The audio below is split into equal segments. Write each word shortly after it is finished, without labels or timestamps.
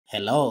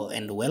Hello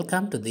and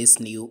welcome to this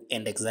new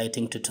and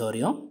exciting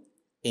tutorial.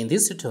 In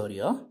this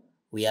tutorial,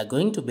 we are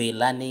going to be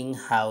learning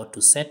how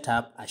to set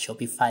up a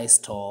Shopify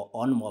store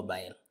on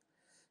mobile.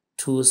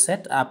 To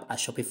set up a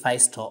Shopify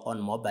store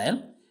on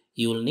mobile,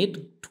 you will need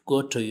to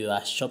go to your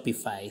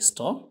Shopify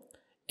store.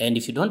 And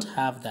if you don't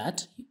have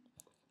that,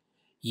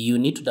 you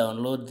need to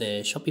download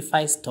the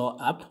Shopify store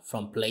app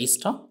from Play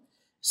Store.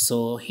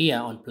 So here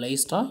on Play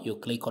Store, you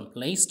click on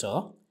Play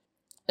Store.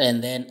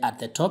 And then at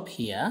the top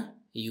here,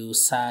 you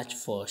search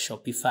for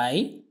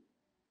Shopify.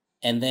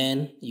 And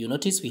then you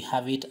notice we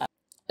have it.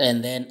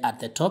 And then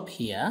at the top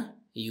here,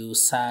 you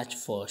search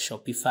for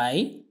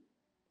Shopify.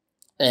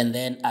 And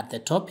then at the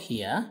top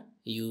here,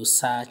 you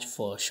search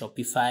for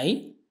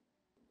Shopify.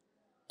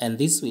 And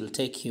this will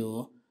take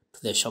you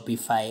to the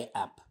Shopify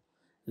app.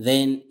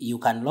 Then you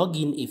can log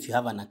in if you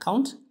have an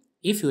account.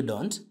 If you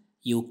don't,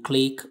 you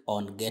click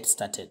on Get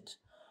Started.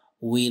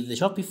 With the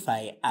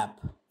Shopify app,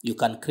 you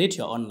can create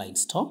your online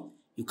store,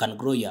 you can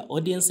grow your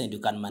audience, and you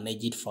can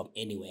manage it from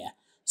anywhere.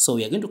 So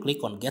we are going to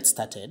click on Get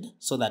Started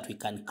so that we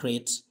can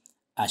create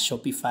a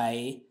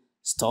Shopify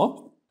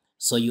store.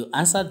 So you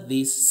answer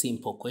these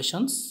simple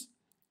questions.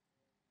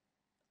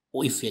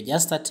 If you're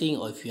just starting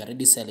or if you're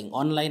already selling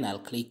online, I'll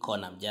click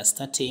on I'm just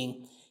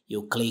starting.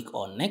 You click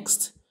on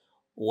Next.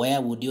 Where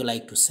would you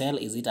like to sell?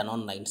 Is it an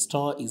online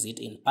store? Is it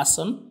in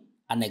person,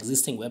 an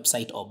existing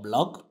website or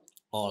blog,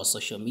 or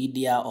social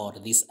media, or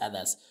these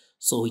others?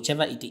 So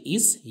whichever it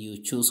is,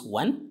 you choose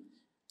one.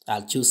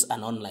 I'll choose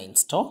an online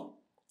store.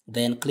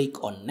 Then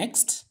click on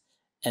Next.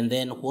 And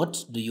then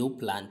what do you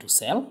plan to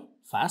sell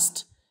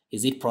first?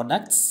 Is it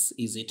products?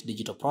 Is it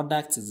digital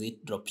products? Is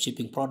it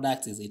dropshipping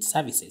products? Is it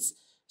services?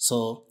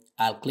 So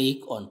I'll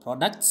click on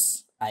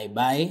products. I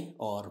buy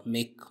or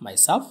make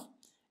myself.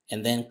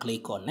 And then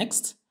click on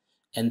Next.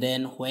 And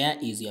then where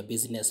is your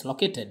business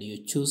located?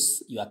 You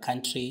choose your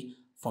country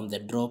from the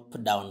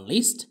drop down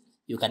list.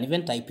 You can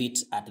even type it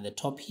at the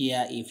top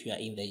here if you are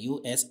in the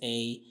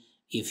USA,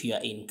 if you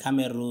are in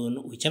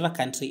Cameroon, whichever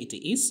country it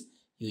is,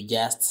 you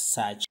just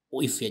search.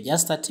 If you're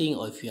just starting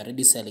or if you're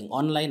already selling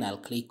online, I'll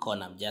click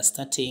on I'm just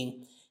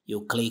starting.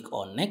 You click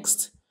on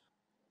Next.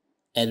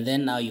 And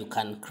then now you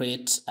can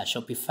create a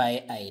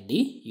Shopify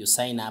ID. You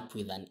sign up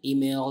with an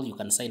email. You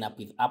can sign up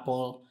with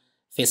Apple,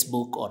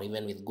 Facebook, or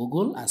even with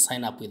Google and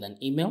sign up with an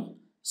email.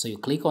 So you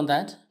click on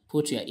that,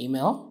 put your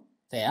email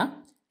there,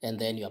 and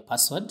then your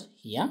password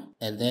here.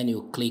 And then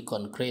you click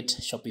on Create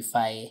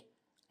Shopify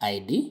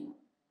ID.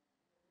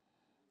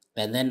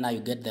 And then now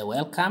you get the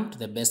welcome to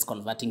the best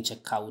converting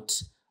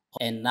checkout.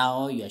 And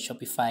now your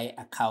Shopify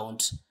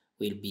account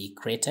will be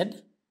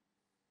created.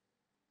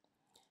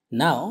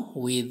 Now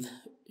with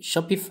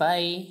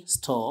Shopify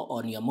store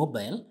on your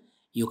mobile,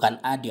 you can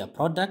add your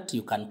product,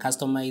 you can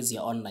customize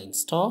your online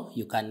store,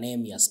 you can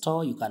name your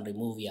store, you can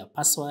remove your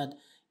password,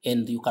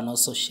 and you can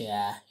also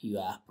share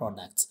your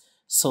products.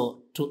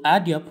 So to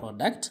add your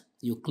product,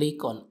 you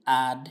click on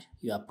Add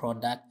Your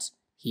Product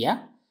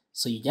here.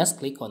 So you just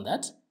click on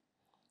that,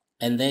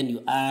 and then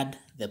you add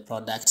the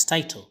product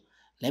title.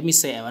 Let me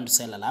say I want to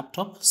sell a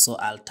laptop, so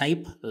I'll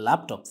type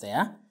laptop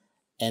there,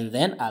 and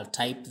then I'll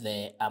type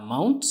the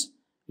amount.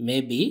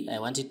 Maybe I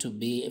want it to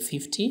be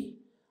 50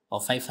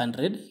 or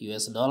 500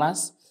 US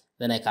dollars.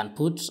 Then I can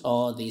put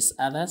all these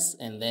others,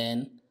 and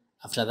then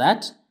after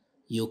that,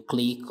 you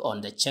click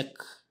on the check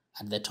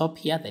at the top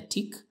here, the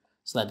tick,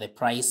 so that the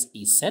price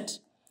is set.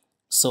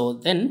 So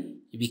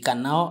then we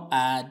can now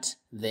add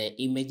the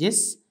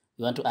images.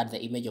 You want to add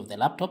the image of the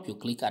laptop, you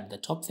click at the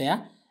top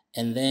there,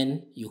 and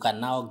then you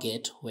can now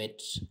get where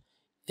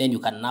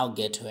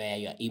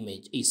your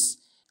image is.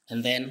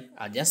 And then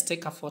I'll just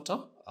take a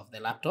photo of the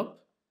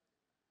laptop.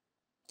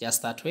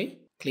 Just that way,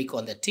 click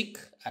on the tick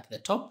at the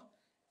top,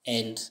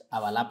 and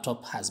our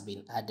laptop has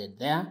been added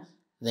there.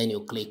 Then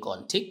you click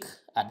on tick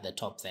at the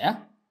top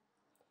there.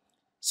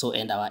 So,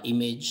 and our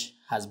image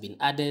has been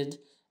added,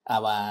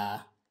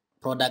 our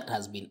product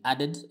has been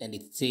added, and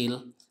it's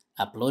still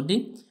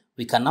uploading.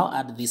 We can now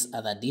add these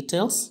other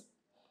details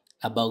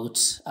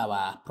about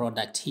our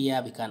product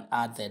here. We can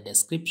add the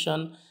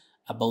description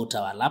about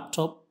our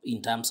laptop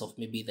in terms of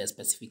maybe the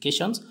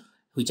specifications.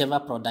 Whichever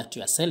product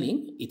you are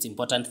selling, it's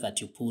important that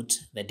you put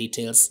the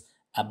details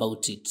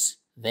about it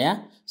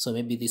there. So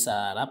maybe this is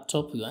a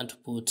laptop, we want to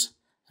put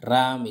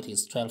RAM, it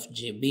is 12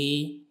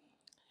 GB,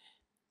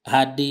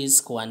 hard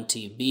disk 1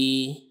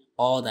 TB,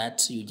 all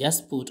that. You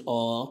just put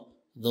all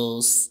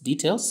those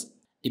details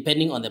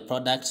depending on the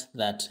product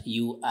that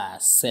you are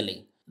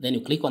selling. Then you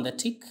click on the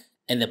tick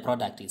and the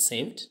product is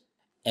saved.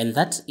 And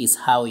that is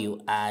how you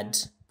add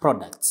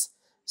products.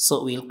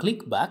 So we'll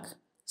click back.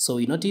 So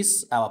we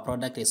notice our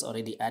product is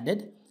already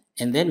added,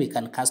 and then we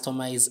can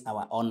customize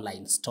our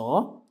online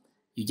store.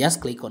 You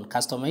just click on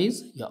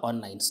Customize Your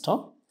Online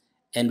Store.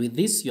 And with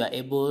this, you are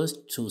able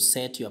to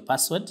set your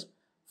password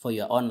for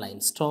your online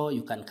store.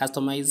 You can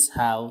customize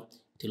how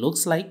it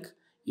looks like.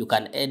 You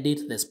can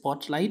edit the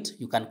spotlight.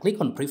 You can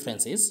click on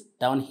Preferences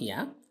down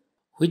here,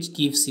 which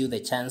gives you the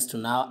chance to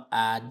now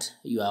add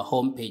your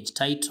homepage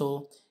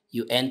title.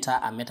 You enter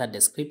a meta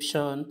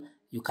description,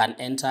 you can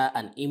enter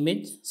an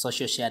image.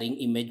 Social sharing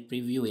image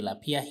preview will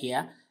appear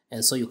here.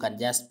 And so you can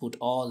just put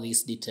all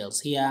these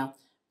details here.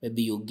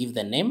 Maybe you give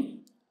the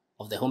name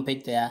of the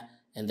homepage there,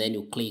 and then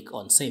you click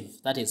on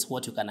save. That is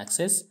what you can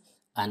access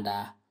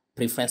under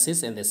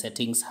preferences, and the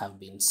settings have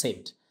been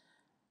saved.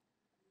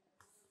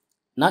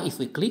 Now, if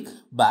we click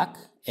back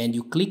and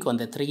you click on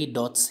the three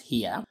dots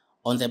here,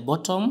 on the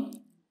bottom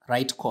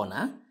right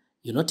corner,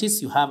 you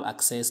notice you have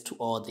access to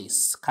all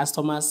this: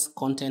 customers,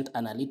 content,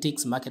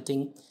 analytics,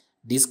 marketing,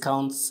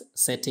 discounts,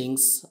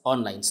 settings,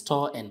 online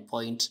store, and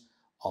point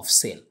of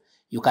sale.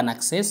 You can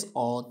access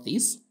all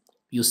this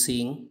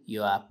using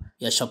your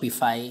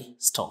Shopify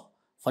store.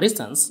 For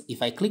instance,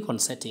 if I click on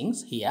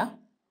settings here,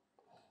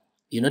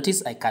 you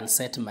notice I can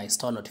set my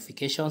store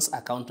notifications,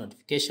 account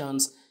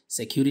notifications,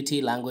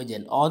 security, language,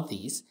 and all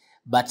these.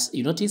 But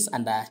you notice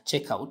under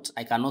checkout,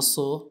 I can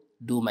also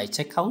do my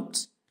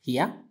checkout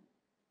here.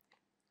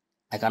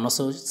 I can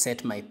also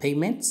set my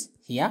payments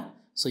here.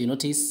 So you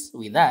notice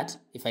with that,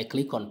 if I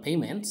click on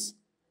payments,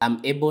 I'm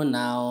able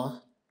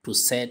now to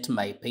set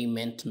my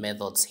payment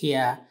methods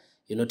here.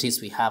 You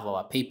notice we have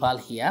our PayPal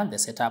here. The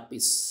setup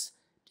is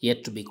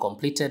yet to be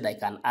completed. I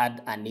can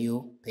add a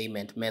new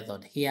payment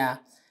method here.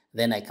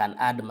 Then I can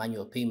add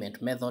manual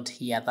payment method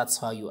here. That's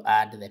how you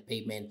add the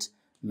payment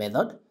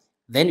method.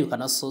 Then you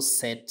can also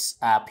set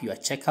up your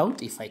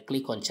checkout. If I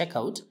click on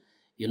checkout,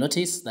 you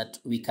notice that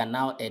we can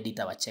now edit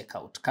our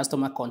checkout.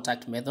 Customer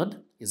contact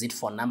method, is it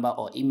phone number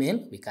or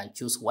email? We can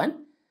choose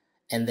one.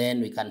 And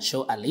then we can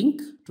show a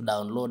link to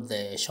download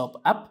the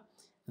shop app.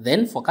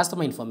 Then for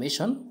customer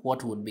information,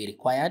 what would be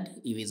required?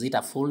 Is it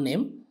a full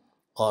name,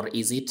 or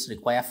is it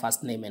require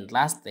first name and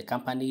last? The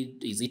company,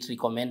 is it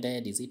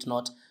recommended? Is it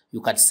not?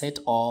 You can set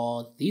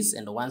all this,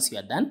 and once you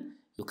are done,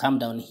 you come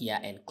down here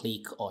and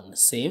click on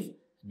save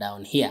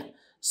down here.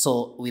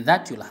 So with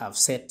that, you'll have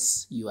set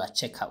your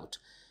checkout.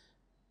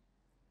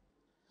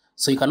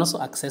 So you can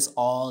also access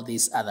all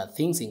these other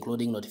things,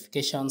 including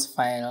notifications,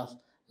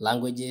 file,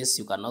 languages.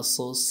 You can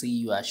also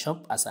see your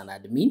shop as an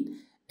admin.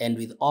 And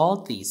with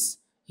all this,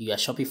 your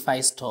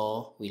Shopify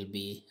store will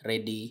be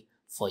ready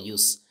for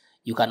use.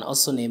 You can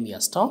also name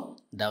your store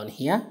down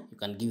here. You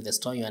can give the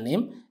store your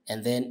name.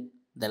 And then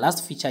the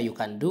last feature you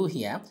can do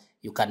here,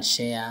 you can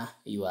share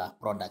your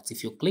products.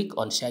 If you click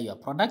on share your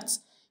products,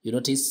 you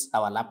notice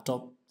our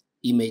laptop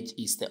image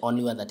is the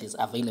only one that is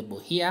available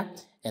here.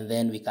 And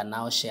then we can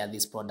now share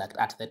this product.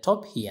 At the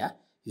top here,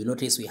 you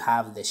notice we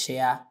have the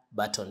share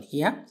button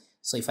here.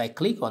 So if I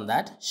click on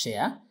that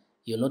share,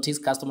 you notice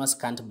customers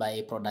can't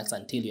buy products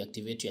until you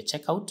activate your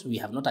checkout. We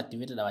have not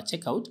activated our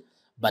checkout,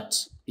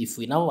 but if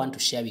we now want to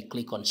share, we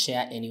click on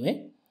share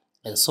anyway.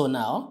 And so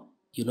now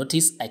you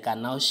notice I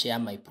can now share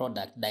my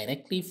product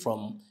directly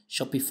from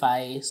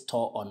Shopify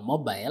store on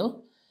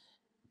mobile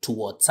to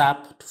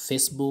WhatsApp, to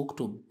Facebook,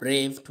 to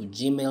Brave, to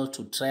Gmail,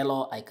 to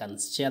Trello. I can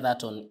share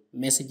that on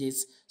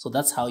messages. So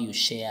that's how you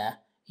share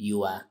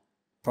your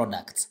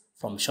products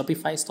from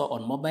Shopify store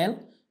on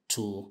mobile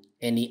to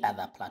any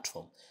other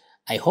platform.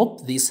 I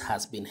hope this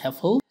has been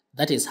helpful.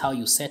 That is how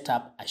you set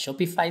up a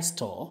Shopify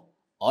store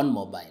on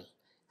mobile.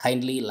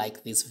 Kindly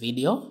like this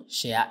video,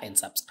 share, and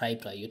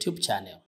subscribe to our YouTube channel.